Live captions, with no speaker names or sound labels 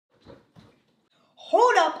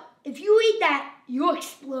Hold up, if you eat that, you'll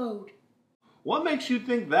explode. What makes you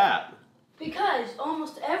think that? Because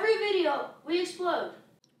almost every video, we explode.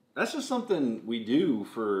 That's just something we do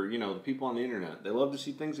for, the people on the internet. They love to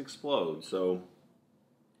see things explode, so,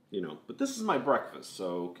 But this is my breakfast,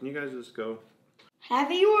 so can you guys just go? Have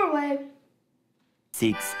it your way.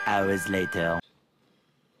 6 hours later.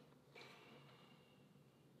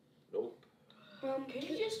 Nope. Can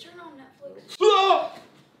you just turn on Netflix? Oh!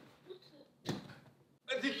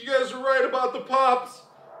 I think you guys are right about the pops.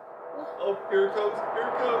 Oh, here it comes, here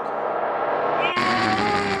it comes.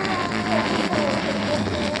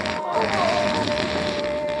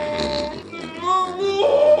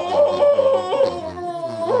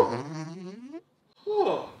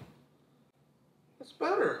 Oh, that's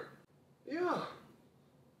better. Yeah.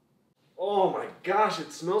 Oh my gosh,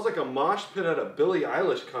 it smells like a mosh pit at a Billie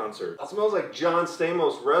Eilish concert. It smells like John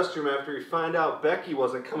Stamos' restroom after he found out Becky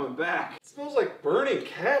wasn't coming back. It smells like burning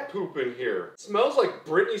cat poop in here. It smells like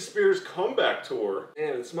Britney Spears' comeback tour.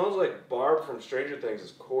 And it smells like Barb from Stranger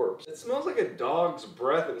Things' corpse. It smells like a dog's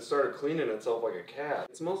breath and it started cleaning itself like a cat.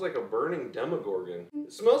 It smells like a burning Demogorgon.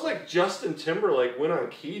 It smells like Justin Timberlake went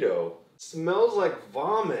on keto. Smells like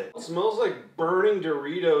vomit. Smells like burning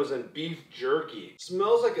Doritos and beef jerky.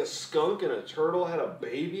 Smells like a skunk and a turtle had a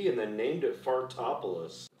baby and then named it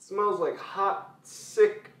Fartopoulos. Smells like hot,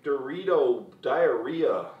 sick Dorito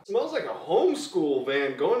diarrhea. Smells like a homeschool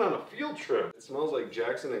van going on a field trip. It smells like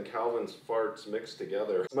Jackson and Calvin's farts mixed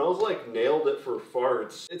together. It smells like Nailed It for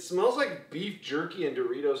farts. It smells like beef jerky and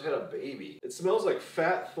Doritos had a baby. It smells like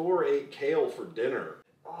Fat Thor ate kale for dinner.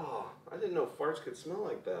 Oh, I didn't know farts could smell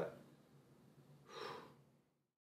like that.